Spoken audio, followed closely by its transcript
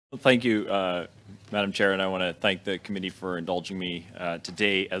Thank you, Madam Chair, and I want to thank the committee for indulging me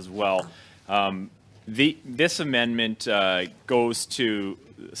today as well. This amendment goes to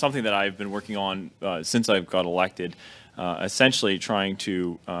something that I've been working on since I've got elected, essentially trying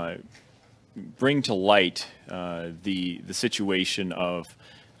to bring to light the situation of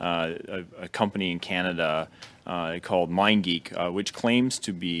a company in Canada called MindGeek, which claims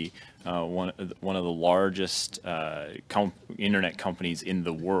to be one of the largest internet companies in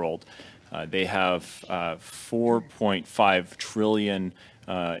the world. They have 4.5 trillion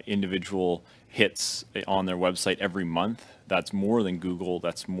individual hits on their website every month. That's more than Google.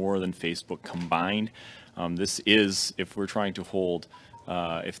 That's more than Facebook combined. This is, if we're trying to hold,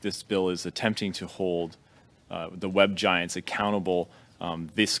 if this bill is attempting to hold the web giants accountable,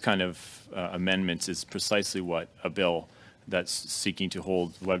 this kind of amendments is precisely what a bill that's seeking to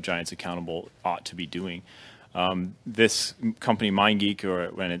hold web giants accountable ought to be doing. This company, MindGeek,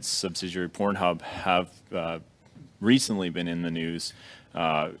 and its subsidiary Pornhub, have recently been in the news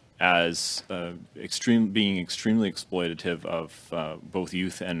as being extremely exploitative of both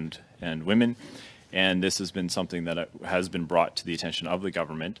youth and women, and this has been something that has been brought to the attention of the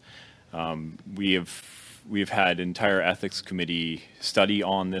government. We've had entire ethics committee study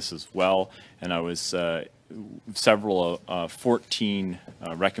on this as well, and I was 14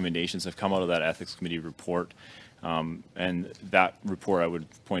 recommendations have come out of that ethics committee report, and that report, I would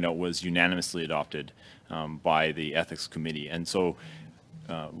point out, was unanimously adopted by the ethics committee. And so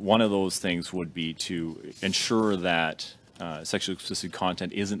one of those things would be to ensure that sexually explicit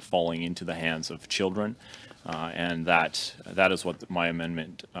content isn't falling into the hands of children, and that is what my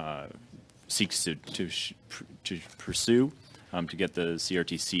amendment seeks to pursue, to get the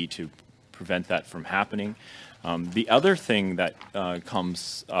CRTC to prevent that from happening. The other thing that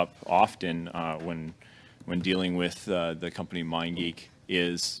comes up often when dealing with the company MindGeek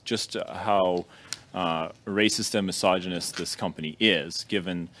is just how racist and misogynist this company is,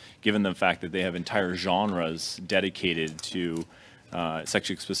 given the fact that they have entire genres dedicated to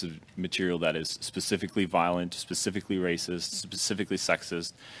sexually explicit material that is specifically violent, specifically racist, specifically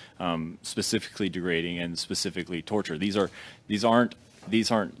sexist, specifically degrading, and specifically torture. These aren't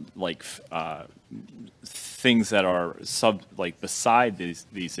like things that are beside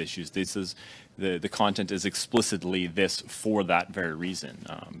these issues. This is the content is explicitly this for that very reason,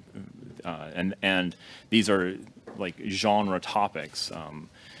 and these are like genre topics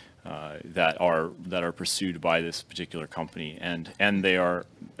that are pursued by this particular company, and they are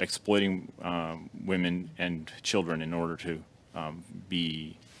exploiting women and children in order to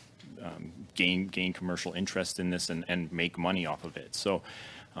gain commercial interest in this and make money off of it. So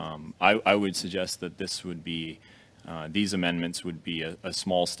I would suggest that this would be these amendments would be a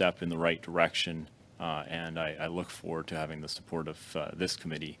small step in the right direction, and I look forward to having the support of this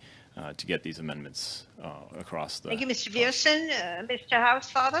committee to get these amendments across the. Thank you, Mr. Viersen. Mr.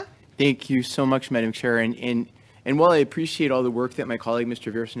 Housefather. Thank you so much, Madam Chair. And while I appreciate all the work that my colleague,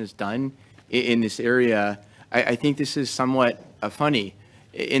 Mr. Viersen, has done in this area, I think this is somewhat funny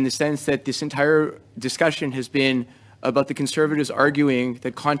in the sense that this entire discussion has been about the Conservatives arguing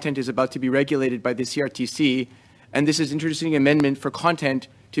that content is about to be regulated by the CRTC, and this is introducing an amendment for content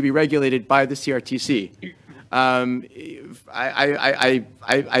to be regulated by the CRTC. I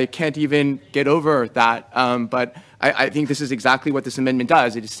can't even get over that, but I think this is exactly what this amendment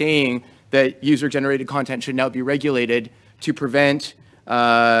does. It is saying that user-generated content should now be regulated to prevent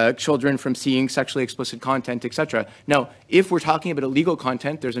children from seeing sexually explicit content, etc. Now, if we're talking about illegal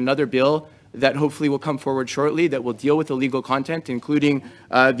content, there's another bill that hopefully will come forward shortly that will deal with illegal content, including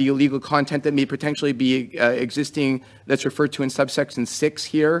the illegal content that may potentially be existing that's referred to in subsection 6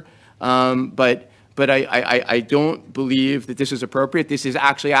 here. But I don't believe that this is appropriate. This is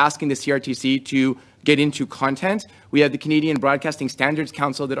actually asking the CRTC to get into content. We have the Canadian Broadcasting Standards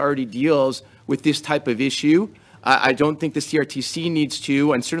Council that already deals with this type of issue. I don't think the CRTC needs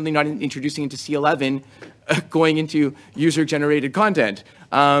to, and certainly not introducing into C11, going into user-generated content.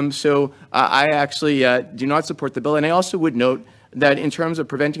 So I actually do not support the bill. And I also would note that in terms of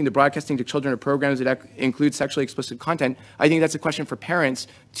preventing the broadcasting to children of programs that include sexually explicit content, I think that's a question for parents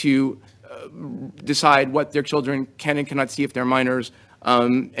to decide what their children can and cannot see if they're minors,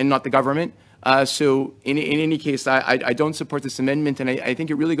 and not the government. So in any case, I don't support this amendment, and I think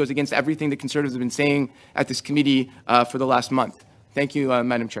it really goes against everything the Conservatives have been saying at this committee for the last month. Thank you,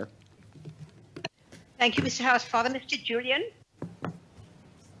 Madam Chair. Thank you, Mr. Housefather. Mr. Julian.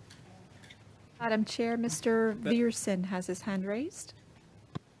 Madam Chair, Mr. Viersen has his hand raised.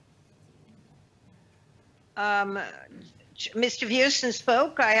 Mr. Viersen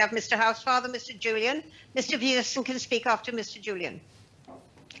spoke. I have Mr. Housefather, Mr. Julian. Mr. Viersen can speak after Mr. Julian.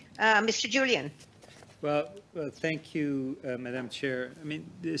 Mr. Julian. Well, thank you, Madam Chair. I mean,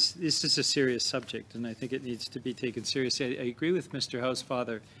 this is a serious subject, and I think it needs to be taken seriously. I agree with Mr.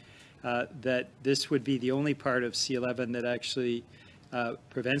 Housefather that this would be the only part of C11 that actually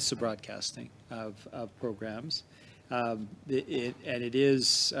prevents the broadcasting of programs. And it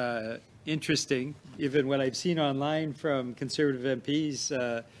is interesting, even what I've seen online from Conservative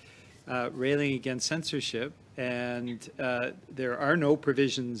MPs railing against censorship, and there are no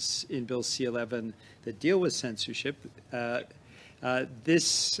provisions in Bill C11 that deal with censorship.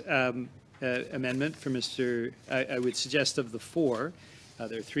 This amendment for Mr. I would suggest of the four,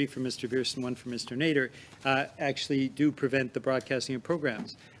 there are three from Mr. Viersen, one from Mr. Nader, actually do prevent the broadcasting of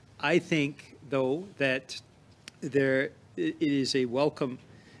programs. I think, though, that it is a welcome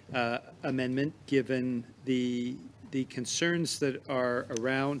amendment given the concerns that are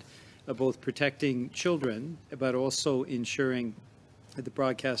around both protecting children, but also ensuring the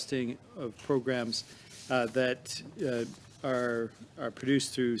broadcasting of programs that are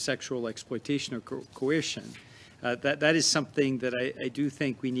produced through sexual exploitation or coercion. That is something that I do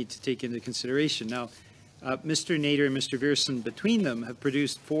think we need to take into consideration. Now, Mr. Nader and Mr. Viersen, between them, have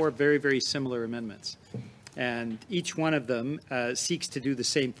produced four very, very similar amendments. And each one of them seeks to do the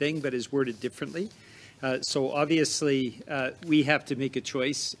same thing, but is worded differently. So obviously, we have to make a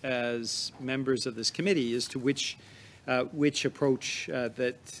choice as members of this committee as to which approach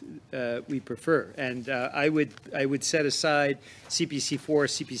that we prefer. And I would set aside CPC 4,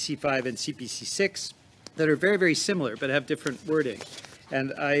 CPC 5, and CPC 6 that are very, very similar but have different wording.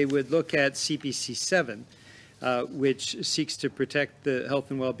 And I would look at CPC 7, which seeks to protect the health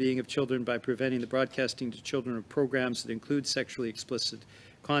and well-being of children by preventing the broadcasting to children of programs that include sexually explicit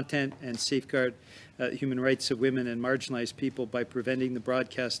content, and safeguard human rights of women and marginalized people by preventing the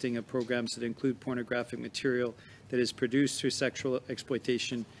broadcasting of programs that include pornographic material that is produced through sexual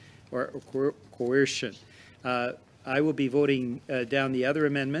exploitation or coercion. I will be voting down the other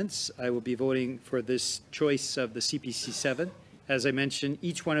amendments. I will be voting for this choice of the CPC 7. As I mentioned,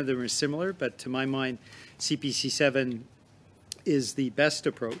 each one of them are similar, but to my mind, CPC 7 is the best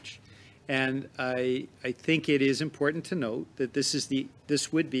approach. And I think it is important to note that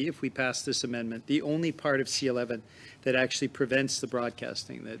this would be, if we pass this amendment, the only part of C11 that actually prevents the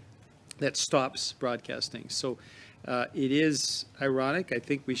broadcasting, that stops broadcasting. So it is ironic. I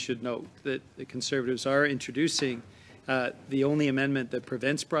think we should note that the Conservatives are introducing the only amendment that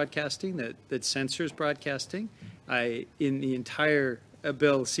prevents broadcasting, that censors broadcasting, in the entire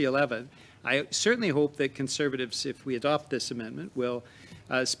Bill C11. I certainly hope that Conservatives, if we adopt this amendment, will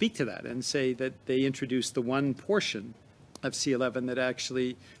speak to that and say that they introduced the one portion of C11 that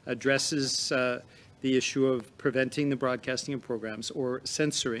actually addresses the issue of preventing the broadcasting of programs or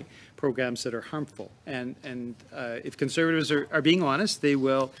censoring programs that are harmful. And if Conservatives are being honest, they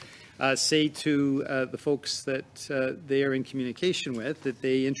will say to the folks that they are in communication with that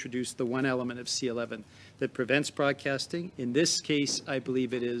they introduced the one element of C11 that prevents broadcasting. In this case, I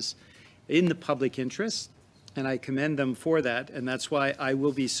believe it is in the public interest, and I commend them for that, and that's why I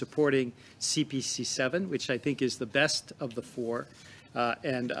will be supporting CPC 7, which I think is the best of the four,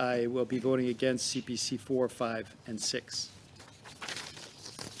 and I will be voting against CPC 4, 5, and 6.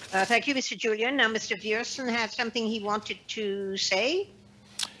 Thank you, Mr. Julian. Now, Mr. Viersen had something he wanted to say.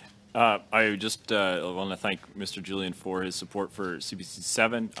 I just want to thank Mr. Julian for his support for CPC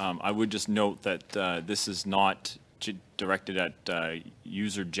 7. I would just note that this is not directed at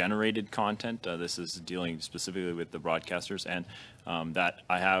user-generated content. This is dealing specifically with the broadcasters, and that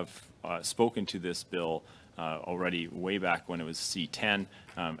I have spoken to this bill already way back when it was C10,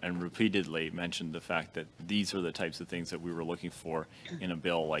 and repeatedly mentioned the fact that these are the types of things that we were looking for in a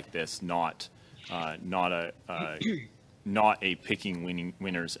bill like this, not a picking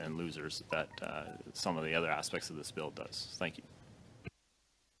winners and losers that some of the other aspects of this bill does. Thank you.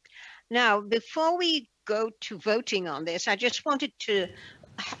 Now, before we go to voting on this, I just wanted to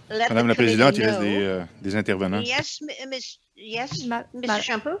let Madame the la Présidente, il committee reste des intervenants. Yes, Mr.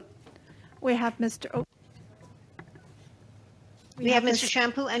 Shampoo? We have Mr. We have Mr.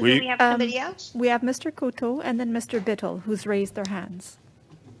 Shampoo, and Oui. do we have somebody else? We have Mr. Koto and then Mr. Bittle, who's raised their hands.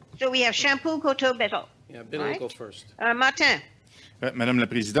 So we have Shampoo, Koto, Bettel. Yeah, Bill will go first. Martin? Madame la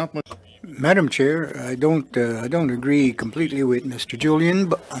Présidente, moi, Madam Chair, I don't agree completely with Mr.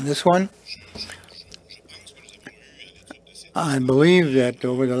 Julian on this one. I believe that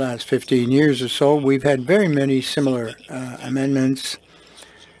over the last 15 years or so, we've had very many similar amendments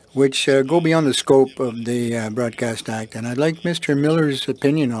which go beyond the scope of the Broadcast Act, and I'd like Mr. Miller's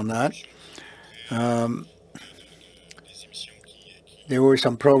opinion on that. There were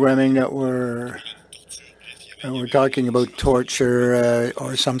some programming that were we're talking about torture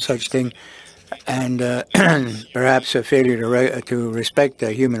or some such thing, and perhaps a failure to respect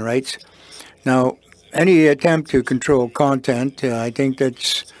human rights. Now, any attempt to control content, I think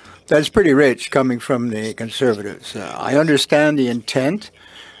that's pretty rich coming from the Conservatives. I understand the intent.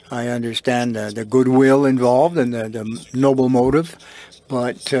 I understand the goodwill involved and the noble motive,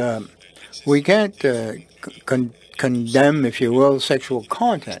 but we can't condemn, if you will, sexual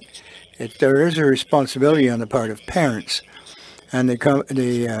content. There is a responsibility on the part of parents, and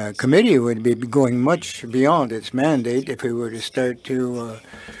the committee would be going much beyond its mandate if we were to start to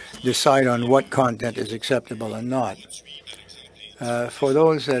decide on what content is acceptable and not. For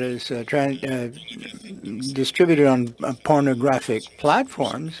those that is distributed on pornographic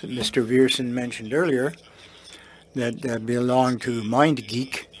platforms, Mr. Viersen mentioned earlier, that belong to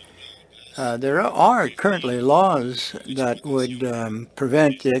MindGeek, there are currently laws that would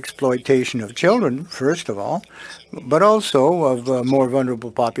prevent the exploitation of children, first of all, but also of more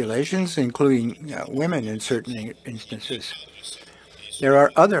vulnerable populations, including women in certain instances. There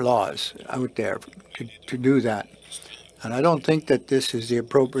are other laws out there to do that. And I don't think that this is the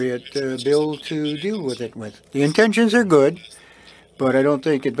appropriate bill to deal with it with. The intentions are good, but I don't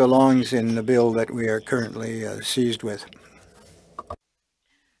think it belongs in the bill that we are currently seized with.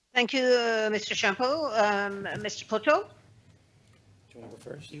 Thank you, Mr. Champeau. Mr. Poto? Do you want to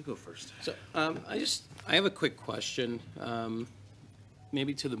go first? You go first. So I have a quick question,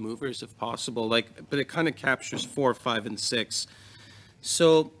 maybe to the movers if possible, but it kind of captures 4, 5, and 6.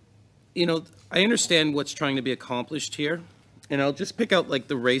 So, I understand what's trying to be accomplished here, and I'll just pick out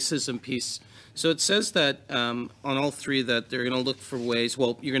the racism piece. So it says that on all 3 that they're going to look for ways,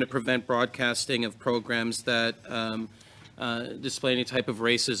 you're going to prevent broadcasting of programs that display any type of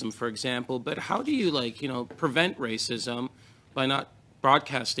racism, for example. But how do you prevent racism by not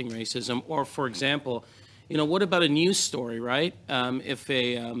broadcasting racism? Or, for example, what about a news story, right? If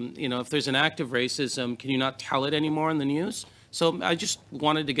there's an act of racism, can you not tell it anymore in the news? So I just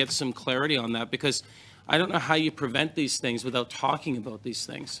wanted to get some clarity on that, because I don't know how you prevent these things without talking about these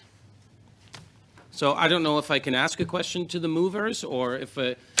things. So I don't know if I can ask a question to the movers, or if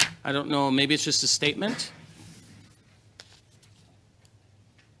I don't know, maybe it's just a statement.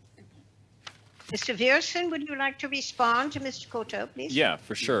 Mr. Viersen, would you like to respond to Mr. Coteau, please? Yeah,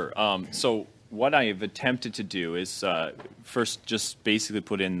 for sure. So what I have attempted to do is first just basically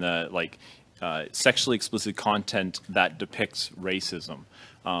put in the sexually explicit content that depicts racism.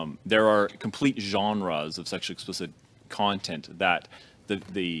 There are complete genres of sexually explicit content that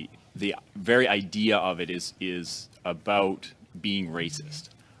the very idea of it is about being racist,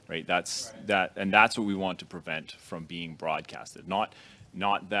 right? That's what we want to prevent from being broadcasted. Not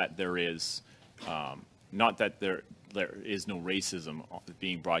that there is no racism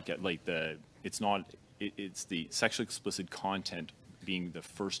being broadcast. It's the sexually explicit content being the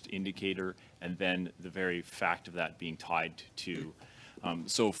first indicator, and then the very fact of that being tied to.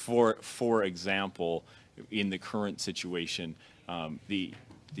 So for example, in the current situation, the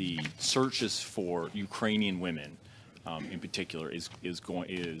searches for Ukrainian women in particular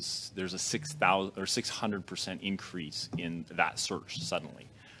there's a 6,000 or 600% increase in that search suddenly.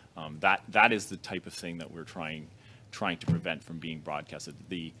 That is the type of thing that we're trying to prevent from being broadcasted.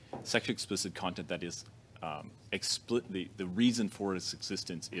 The sexually explicit content that is the reason for its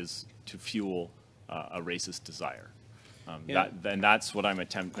existence is to fuel a racist desire. That's what I'm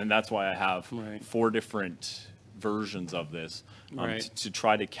attempting, and that's why I have 4 different versions of this to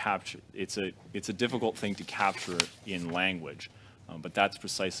try to capture. It's a difficult thing to capture in language, but that's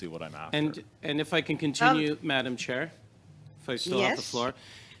precisely what I'm after. And if I can continue, Madam Chair, if I still have the floor.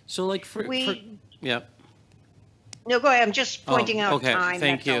 So yeah. No, go ahead. I'm just pointing out time. Okay,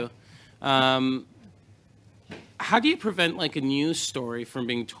 thank you. How do you prevent a news story from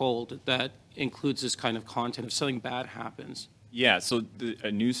being told that includes this kind of content if something bad happens? Yeah, so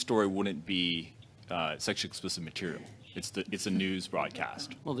a news story wouldn't be sexually explicit material. It's a news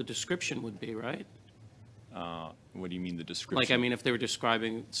broadcast. Well, the description would be, right? What do you mean the description? If they were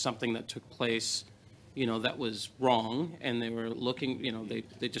describing something that took place, that was wrong, and they were looking,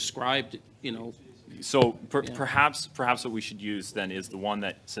 they described, So perhaps what we should use then is the one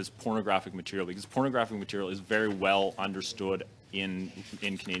that says pornographic material, because pornographic material is very well understood in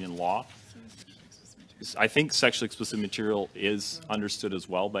Canadian law. I think sexually explicit material is understood as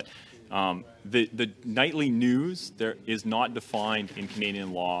well, but the nightly news there is not defined in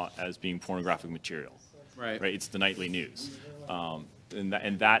Canadian law as being pornographic material. Right. It's the nightly news, and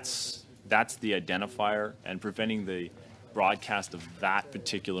that's the identifier, and preventing the broadcast of that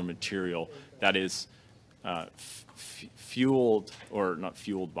particular material that is fueled, or not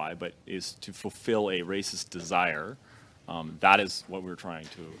fueled by, but is to fulfill a racist desire, that is what we're trying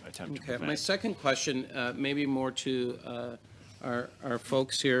to attempt to prevent. My second question, maybe more to our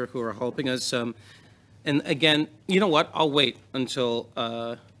folks here who are helping us. And again, you know what? I'll wait until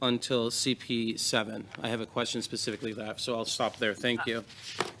CP7. I have a question specifically to that, so I'll stop there. Thank you.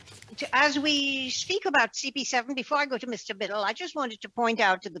 As we speak about CP7, before I go to Mr. Biddle, I just wanted to point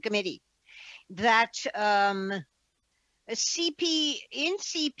out to the committee that in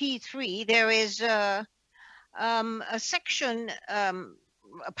CP3 there is a section, a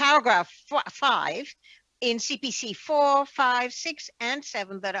paragraph 5 in CPC 4, 5, 6, and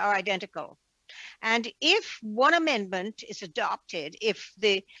 7 that are identical. And if one amendment is adopted, if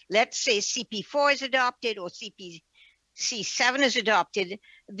let's say CP4 is adopted or CPC7 is adopted,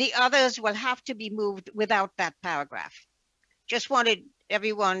 the others will have to be moved without that paragraph. Just wanted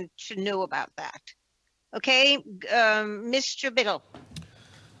everyone to know about that. Okay, Mr. Biddle.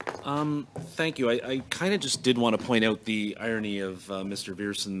 Thank you. I kind of just did want to point out the irony of Mr.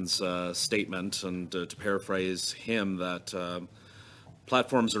 Viersen's statement, and to paraphrase him, that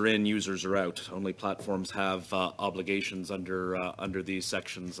platforms are in, users are out. Only platforms have obligations under these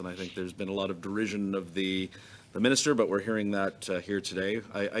sections, and I think there's been a lot of derision of the minister, but we're hearing that here today.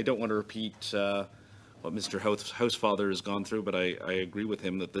 I don't want to repeat what Mr. Housefather has gone through, but I agree with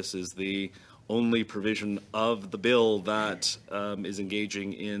him that this is the only provision of the bill that is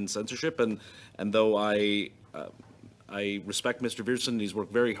engaging in censorship. And though I respect Mr. Viersen, he's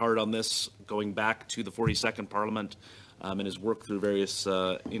worked very hard on this, going back to the 42nd Parliament and his work through various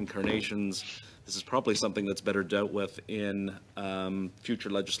incarnations. This is probably something that's better dealt with in future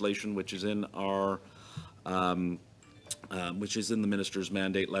legislation, which is in our which is in the minister's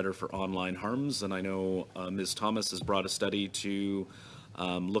mandate letter for online harms. And I know Ms. Thomas has brought a study to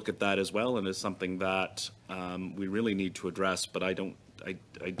look at that as well, and is something that we really need to address. But I don't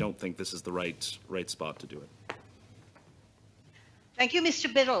think this is the right spot to do it. Thank you,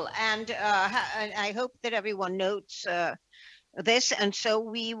 Mr. Biddle, and I hope that everyone notes this. And so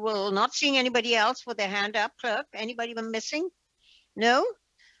we will not seeing anybody else with their hand up. Clerk, anybody missing? No?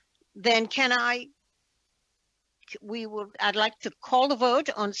 Then I'd like to call the vote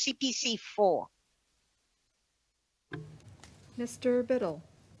on CPC 4. Mr. Biddle.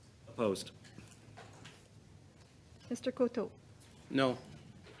 Opposed. Mr. Coteau. No.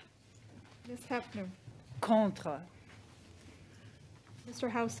 Ms. Hefner. Contre. Mr.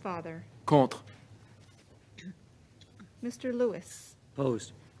 Housefather. Contre. Mr. Lewis.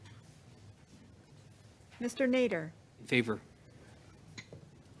 Opposed. Mr. Nader. In favor.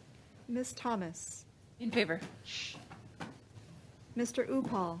 Ms. Thomas. In favor. Mr.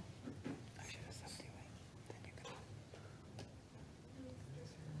 Upal.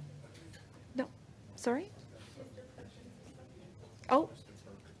 No, sorry? Oh,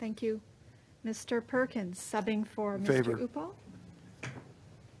 thank you. Mr. Perkins, subbing for Mr. Favor. Upal.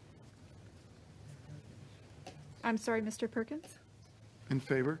 I'm sorry, Mr. Perkins? In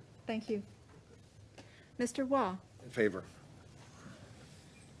favor? Thank you. Mr. Waugh. In favor.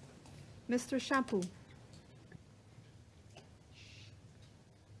 Mr. Shampoo.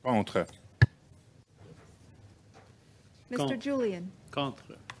 Contre. Mr. Contre. Julian.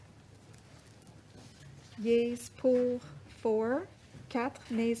 Contre. Yeas pour 4, 4,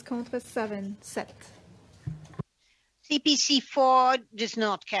 nays contre 7. CPC 4 does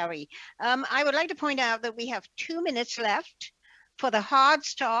not carry. I would like to point out that we have 2 minutes left for the hard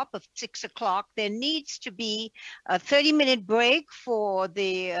stop of 6 o'clock. There needs to be a 30-minute break for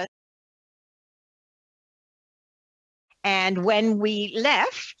the and when we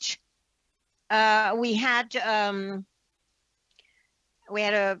left, we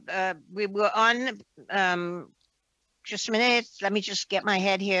were on, just a minute, let me just get my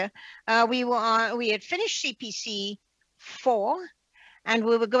head here. We had finished CPC 4 and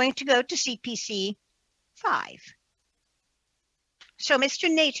we were going to go to CPC 5. So Mr.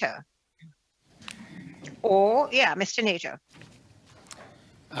 Nader, Mr.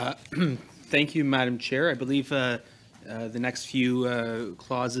 Nader. Thank you, Madam Chair. I believe the next few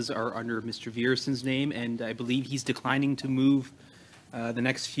clauses are under Mr. Viersen's name, and I believe he's declining to move the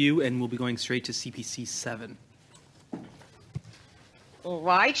next few, and we'll be going straight to CPC 7. All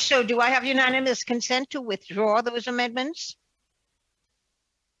right, so do I have unanimous consent to withdraw those amendments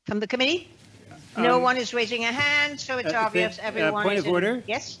from the committee? No one is raising a hand, so it's obvious everyone Point is of order?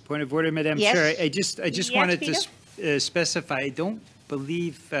 Yes? Point of order, Madam Yes. Chair. I just Yes, wanted Peter? to specify, I don't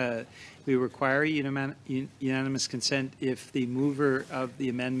believe we require unanimous consent if the mover of the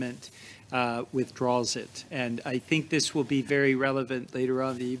amendment withdraws it. And I think this will be very relevant later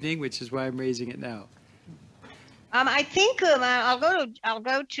on in the evening, which is why I'm raising it now. I think I'll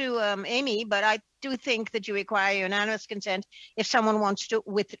go to Amy, but I do think that you require unanimous consent if someone wants to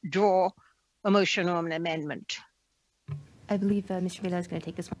withdraw a motion or an amendment. I believe Mr. Villa is going to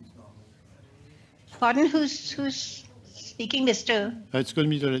take this one. Pardon, who's speaking, Mr.? It's going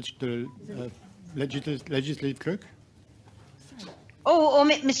to be the legislative clerk. Oh,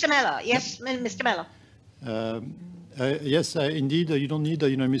 Mr. Mellor. Yes, Mr. Mellor. Yes, indeed, you don't need a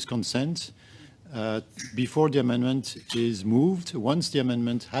unanimous consent before the amendment is moved. Once the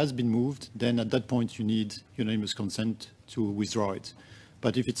amendment has been moved, then at that point you need unanimous consent to withdraw it.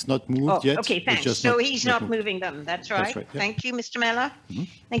 But if it's not moved yet, okay, thanks. It's just so he's not moving them. That's right. That's right, yeah. Thank you, Mr. Mellor.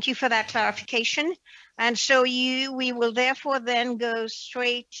 Thank you for that clarification. And so we will therefore then go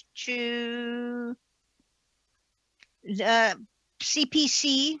straight to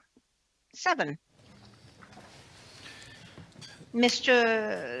CPC 7.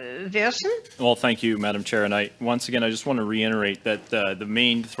 Mr. Viersen? Well, thank you, Madam Chair. And once again, I just want to reiterate that the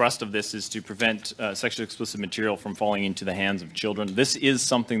main thrust of this is to prevent sexually explicit material from falling into the hands of children. This is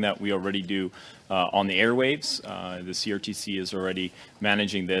something that we already do on the airwaves. The CRTC is already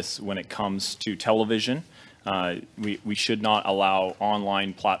managing this when it comes to television. We should not allow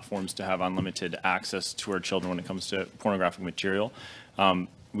online platforms to have unlimited access to our children when it comes to pornographic material.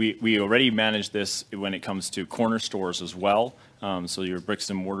 We already manage this when it comes to corner stores as well. So your bricks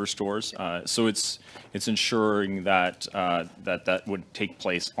and mortar stores. So it's ensuring that that would take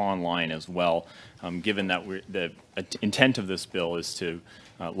place online as well. Given that the intent of this bill is to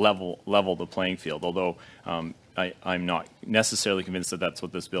level the playing field. Although I'm not necessarily convinced that that's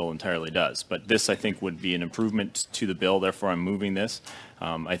what this bill entirely does. But this, I think, would be an improvement to the bill. Therefore, I'm moving this.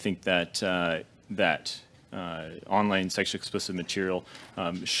 I think that online sexually explicit material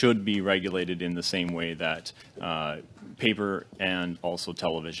should be regulated in the same way that paper and also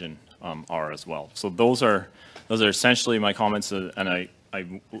television are as well. So those are essentially my comments, and I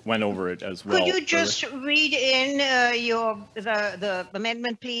went over it as well. Could you just read in the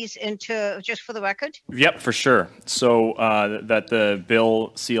amendment, please, just for the record? Yep, for sure. So that the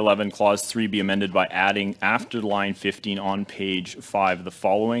bill C11 clause 3 be amended by adding after line 15 on page 5 the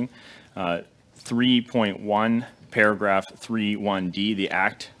following. 3.1 paragraph 3.1d, the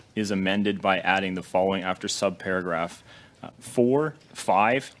act is amended by adding the following after subparagraph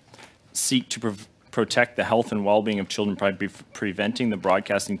 4.5, seek to protect the health and well-being of children by preventing the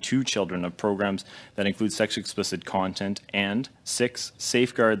broadcasting to children of programs that include sexually explicit content, and 6,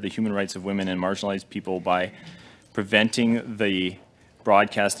 safeguard the human rights of women and marginalized people by preventing the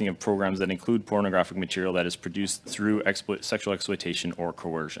broadcasting of programs that include pornographic material that is produced through sexual exploitation or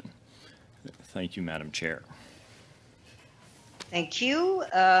coercion. Thank you, Madam Chair. Thank you.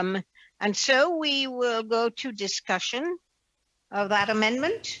 And so we will go to discussion of that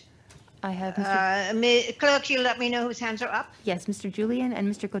amendment. I have Clerk, you let me know whose hands are up. Yes, Mr. Julian and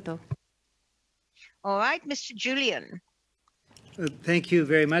Mr. Cotto. All right, Mr. Julian. Thank you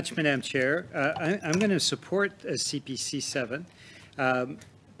very much, Madam Chair. I'm going to support CPC 7.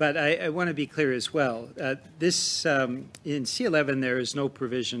 But I want to be clear as well. In C11, there is no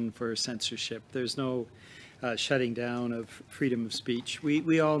provision for censorship. There's no shutting down of freedom of speech.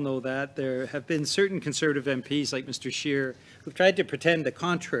 We all know that. There have been certain Conservative MPs, like Mr. Scheer, who've tried to pretend the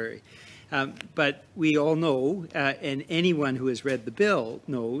contrary. But we all know, and anyone who has read the bill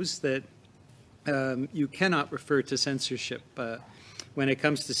knows, that you cannot refer to censorship when it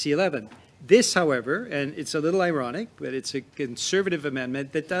comes to C11. This, however, and it's a little ironic, but it's a Conservative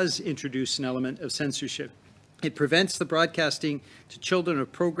amendment that does introduce an element of censorship. It prevents the broadcasting to children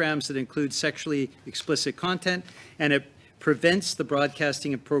of programs that include sexually explicit content, and it prevents the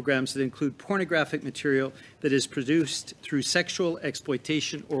broadcasting of programs that include pornographic material that is produced through sexual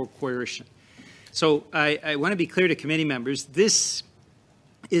exploitation or coercion. So I want to be clear to committee members, this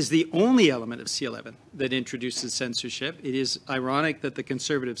is the only element of C11 that introduces censorship. It is ironic that the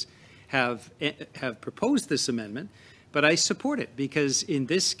Conservatives have proposed this amendment, but I support it because in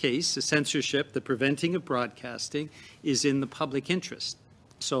this case, the censorship, the preventing of broadcasting, is in the public interest.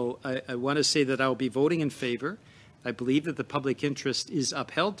 So I want to say that I'll be voting in favor. I believe that the public interest is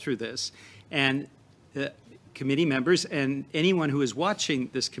upheld through this, and committee members and anyone who is watching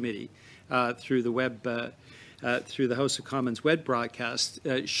this committee through the web, through the House of Commons web broadcast,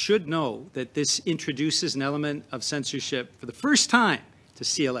 should know that this introduces an element of censorship for the first time to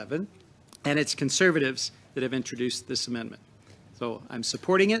C11, and it's Conservatives that have introduced this amendment. So I'm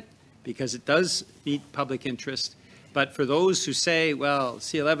supporting it because it does meet public interest. But for those who say, well,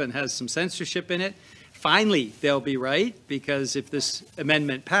 C11 has some censorship in it, finally they'll be right, because if this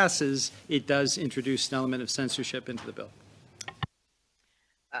amendment passes, it does introduce an element of censorship into the bill.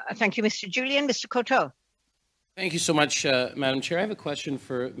 Thank you, Mr. Julian. Mr. Coteau. Thank you so much, Madam Chair. I have a question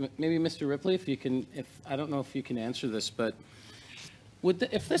for maybe Mr. Ripley, if you can, I don't know if you can answer this, but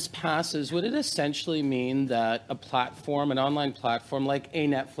if this passes, would it essentially mean that a platform, an online platform like a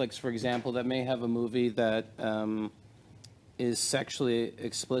Netflix, for example, that may have a movie that is sexually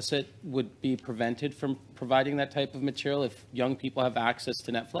explicit would be prevented from providing that type of material if young people have access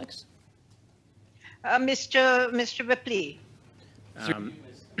to Netflix? Mr. Ripley.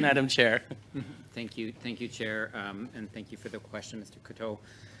 Madam Chair. Thank you, Chair, and thank you for the question, Mr. Coteau.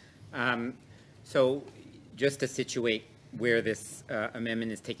 So just to situate where this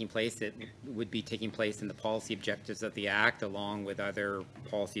amendment is taking place, it would be taking place in the policy objectives of the Act along with other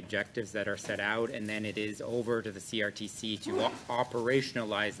policy objectives that are set out, and then it is over to the CRTC to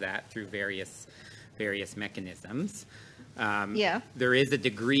operationalize that through various mechanisms. There is a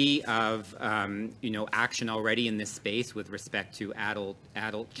degree of, action already in this space with respect to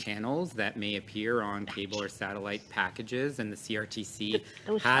adult channels that may appear on cable or satellite packages, and the CRTC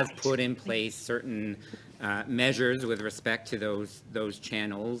has put in place certain measures with respect to those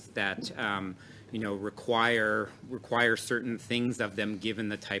channels that require certain things of them given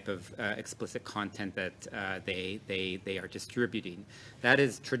the type of explicit content that they are distributing. That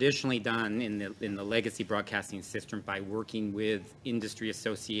is traditionally done in the legacy broadcasting system by working with industry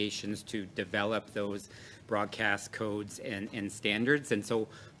associations to develop those broadcast codes and standards. And so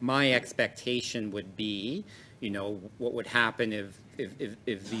my expectation would be, what would happen if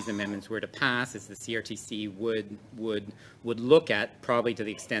these amendments were to pass is the CRTC would look at, probably to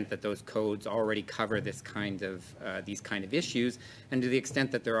the extent that those codes already cover these kind of issues, and to the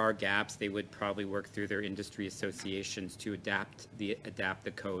extent that there are gaps, they would probably work through their industry associations to adapt the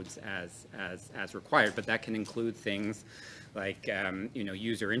codes as required. But that can include things like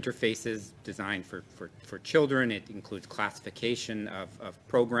user interfaces designed for children. It includes classification of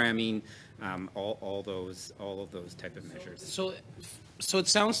programming, all of those type of measures. So it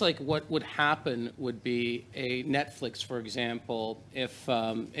sounds like what would happen would be a Netflix, for example, if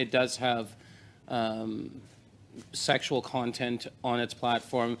it does have sexual content on its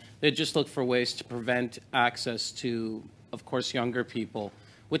platform, they just look for ways to prevent access to, of course, younger people.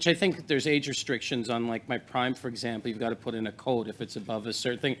 Which I think there's age restrictions on, like my Prime, for example. You've got to put in a code if it's above a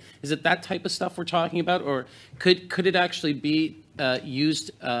certain thing. Is it that type of stuff we're talking about, or could it actually be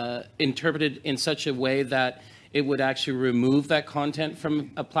interpreted in such a way that it would actually remove that content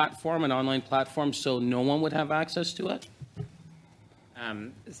from a platform, an online platform, so no one would have access to it?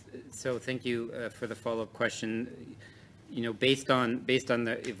 So thank you for the follow-up question. Based on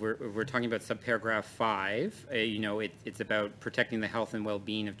the, if we're talking about subparagraph 5, it's about protecting the health and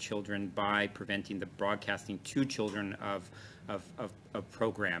well-being of children by preventing the broadcasting to children of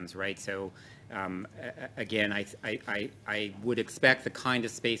programs, right? So again, I would expect the kind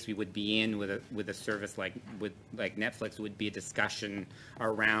of space we would be in with a service like Netflix would be a discussion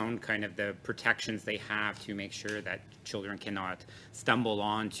around kind of the protections they have to make sure that children cannot stumble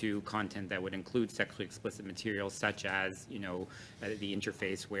onto content that would include sexually explicit materials, such as the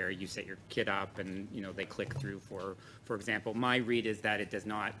interface where you set your kid up and they click through. For example, my read is that it does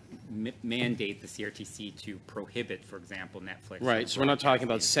not mandate the CRTC to prohibit, for example, Netflix. Right. So we're not talking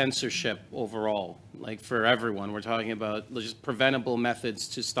about censorship overall, like for everyone. We're talking about just preventable methods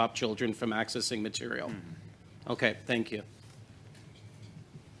to stop children from accessing material. Mm-hmm. Okay. Thank you.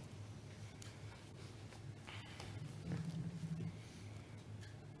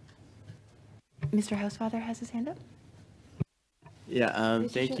 Mr. Housefather has his hand up. Yeah,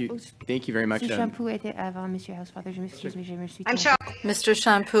 thank you very much. Mr. Shampoo était avant Monsieur Housefather. Je m'excuse, mais je me suis I'm sorry. Mr.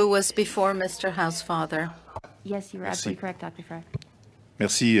 Shampoo was before Mr. Housefather. Yes, you were absolutely correct, Dr. Frey.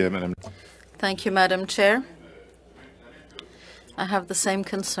 Merci, Madame. Thank you, Madam Chair. I have the same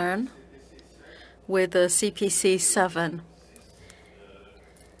concern with the CPC 7.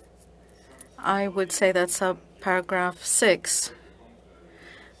 I would say that's paragraph 6.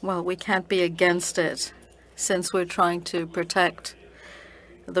 Well, we can't be against it since we're trying to protect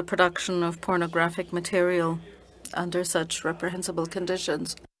the production of pornographic material under such reprehensible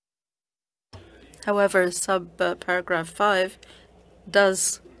conditions. However, paragraph 5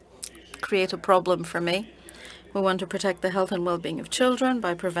 does create a problem for me. We want to protect the health and well-being of children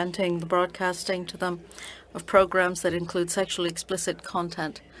by preventing the broadcasting to them of programs that include sexually explicit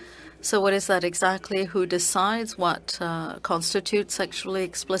content. So what is that exactly? Who decides what constitutes sexually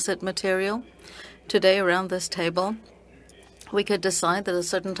explicit material? Today, around this table, we could decide that a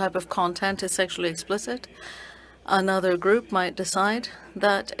certain type of content is sexually explicit. Another group might decide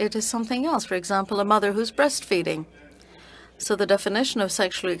that it is something else, for example, a mother who's breastfeeding. So the definition of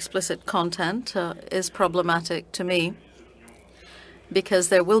sexually explicit content is problematic to me. because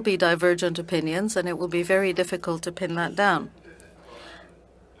there will be divergent opinions and it will be very difficult to pin that down.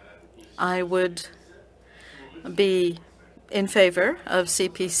 I would be in favor of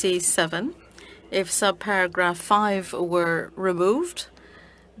CPC 7 if subparagraph 5 were removed.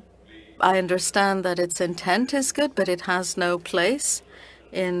 I understand that its intent is good, but it has no place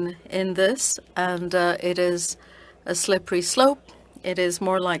in this, and it is a slippery slope. It is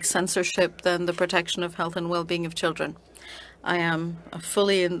more like censorship than the protection of health and well-being of children. I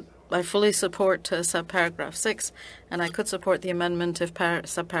fully support subparagraph 6, and I could support the amendment if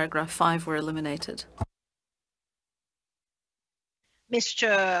subparagraph 5 were eliminated.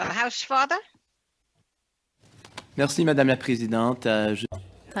 Mr. Housefather? Merci, Madame la Présidente.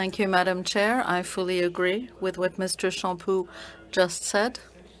 Thank you, Madam Chair. I fully agree with what Mr. Champoux just said.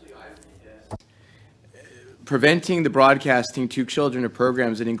 Preventing the broadcasting to children of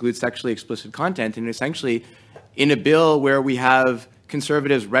programs that include sexually explicit content, and essentially in a bill where we have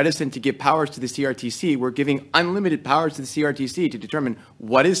conservatives reticent to give powers to the CRTC, we're giving unlimited powers to the CRTC to determine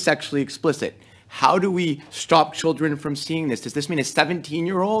what is sexually explicit. How do we stop children from seeing this? Does this mean a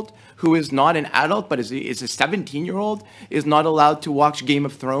 17-year-old who is not an adult but is a 17-year-old is not allowed to watch Game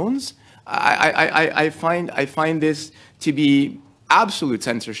of Thrones? I find this to be absolute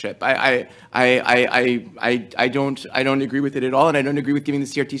censorship. I don't agree with it at all, and I don't agree with giving the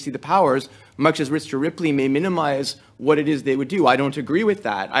CRTC the powers, much as Mr. Ripley may minimize what it is they would do. I don't agree with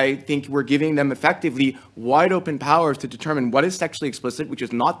that. I think we're giving them effectively wide open powers to determine what is sexually explicit, which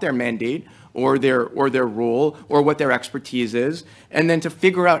is not their mandate or their role or what their expertise is, and then to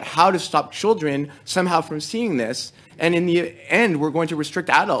figure out how to stop children somehow from seeing this. And in the end, we're going to restrict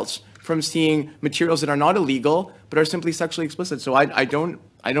adults from seeing materials that are not illegal but are simply sexually explicit. So I don't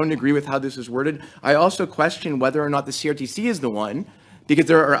agree with how this is worded. I also question whether or not the CRTC is the one, because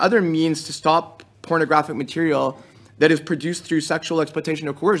there are other means to stop pornographic material that is produced through sexual exploitation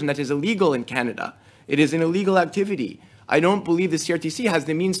or coercion that is illegal in Canada. It is an illegal activity. I don't believe the CRTC has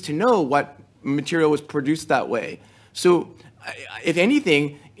the means to know what material was produced that way. So if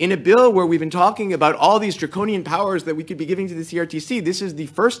anything, in a bill where we've been talking about all these draconian powers that we could be giving to the CRTC, this is the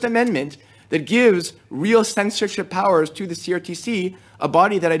First Amendment that gives real censorship powers to the CRTC, a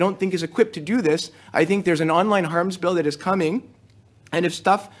body that I don't think is equipped to do this. I think there's an online harms bill that is coming, and if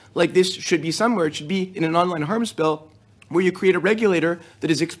stuff like this should be somewhere, it should be in an online harms bill where you create a regulator that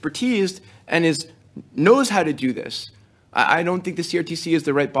is expertised and knows how to do this. I don't think the CRTC is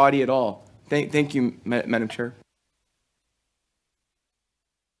the right body at all. Thank you, Madam Chair.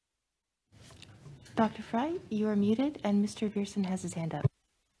 Dr. Fry, you are muted, and Mr. Viersen has his hand up.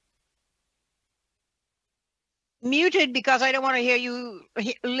 Muted because I don't want to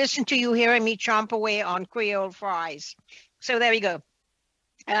listen to you hearing me chomp away on Creole fries. So there we go.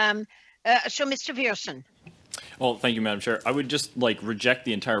 So Mr. Viersen. Well, thank you, Madam Chair. I would just reject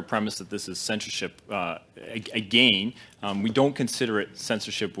the entire premise that this is censorship. Again, we don't consider it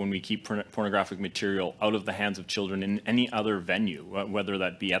censorship when we keep pornographic material out of the hands of children in any other venue, whether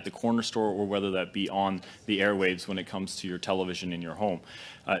that be at the corner store or whether that be on the airwaves when it comes to your television in your home.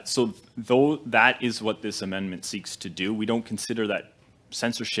 So though that is what this amendment seeks to do, we don't consider that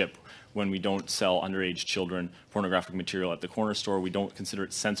censorship when we don't sell underage children pornographic material at the corner store. We don't consider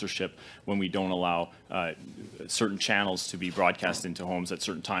it censorship when we don't allow certain channels to be broadcast into homes at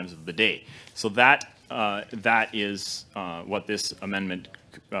certain times of the day. So that is what this amendment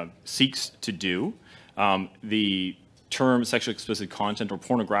seeks to do. The term sexually explicit content or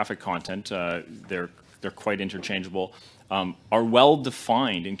pornographic content, they're quite interchangeable, are well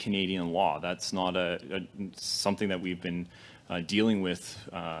defined in Canadian law. That's not something that we've been dealing with,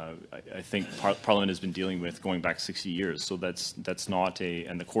 I think Parliament has been dealing with going back 60 years. So that's not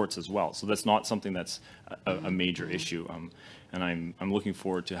and the courts as well. So that's not something that's a major issue. And I'm looking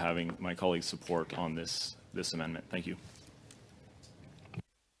forward to having my colleagues' support on this amendment. Thank you.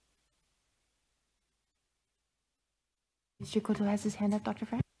 Mr. Coteau has his hand up, Dr.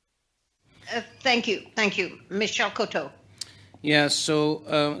 Fry. Thank you. Michelle Coteau. Yeah,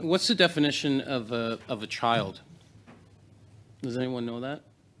 so what's the definition of a child? Does anyone know that?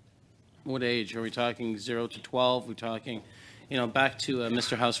 What age? Are we talking 0 to 12? We're talking, back to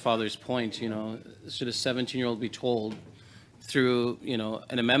Mr. Housefather's point, should a 17-year-old be told through,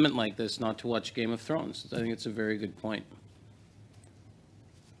 an amendment like this not to watch Game of Thrones? I think it's a very good point.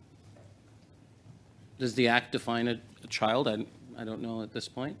 Does the Act define a child? I don't know at this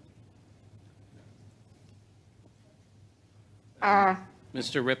point.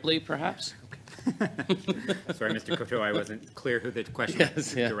 Mr. Ripley, perhaps? Sorry, Mr. Coteau, I wasn't clear who the question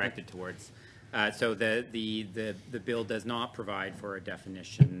was directed towards. So the bill does not provide for a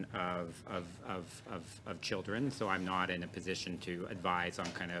definition of children. So I'm not in a position to advise on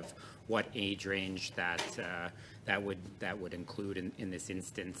kind of what age range that would include in this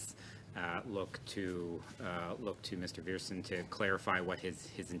instance. Look to Mr. Viersen to clarify what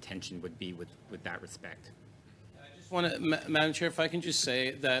his intention would be with that respect. Madam Chair, if I can just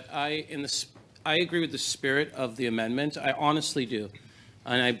say that I agree with the spirit of the amendment. I honestly do.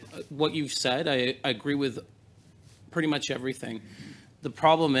 And what you've said, I agree with pretty much everything. The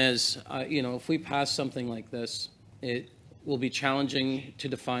problem is, if we pass something like this, it will be challenging to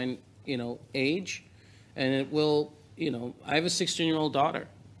define, age. And it will, I have a 16-year-old daughter.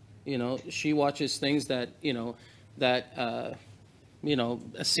 She watches things that a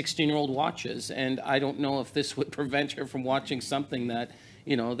 16-year-old watches. And I don't know if this would prevent her from watching something that,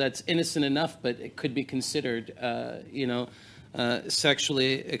 that's innocent enough, but it could be considered,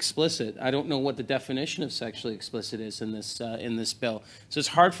 sexually explicit. I don't know what the definition of sexually explicit is in this bill. So it's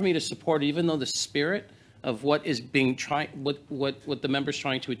hard for me to support, even though the spirit of what is being what the member's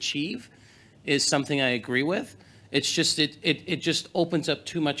trying to achieve is something I agree with. It's just it just opens up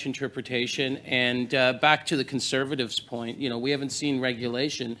too much interpretation. And back to the conservatives' point, we haven't seen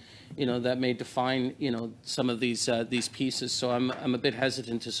regulation, that may define, some of these pieces. So I'm a bit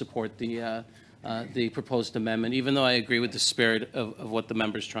hesitant to support the proposed amendment, even though I agree with the spirit of what the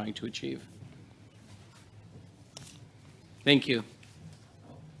member's trying to achieve. Thank you.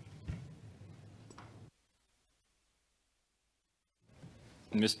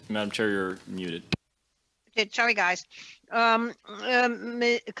 Madam Chair, you're muted. Sorry, guys. Clerk,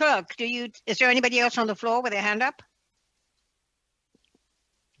 is there anybody else on the floor with their hand up?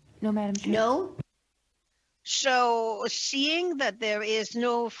 No, Madam Chair. No. So seeing that there is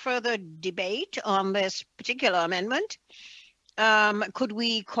no further debate on this particular amendment, could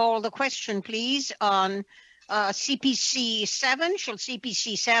we call the question, please, on CPC 7? Shall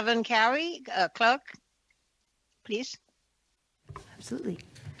CPC 7 carry? Clerk, please. Absolutely.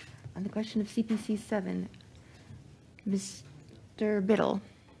 On the question of CPC 7, Mr. Biddle.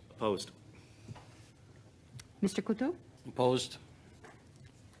 Opposed. Mr. Coteau? Opposed.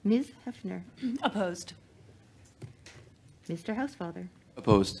 Ms. Hefner? Opposed. Mr. Housefather?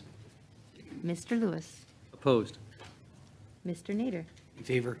 Opposed. Mr. Lewis? Opposed. Mr. Nader? In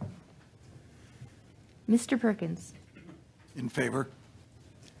favor. Mr. Perkins? In favor.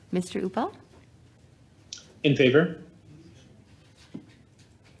 Mr. Upal? In favor.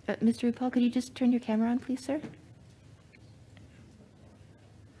 Mr. Upal, could you just turn your camera on, please, sir?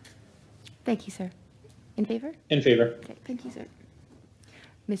 Thank you, sir. In favor? In favor. Okay, thank you, sir.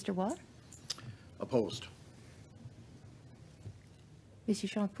 Mr. Waugh? Opposed. Monsieur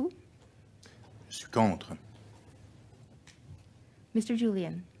Champoux? Je suis contre. Mr.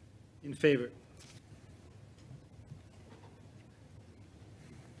 Julian? In favor.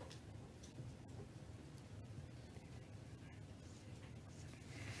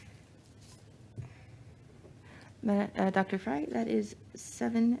 Dr. Fry, that is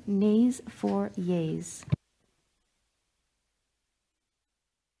 7 nays, 4 yeas.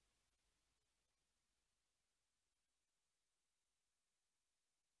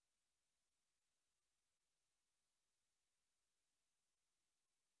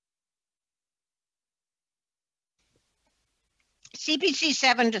 CPC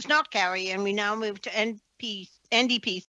 7 does not carry, and we now move to NDP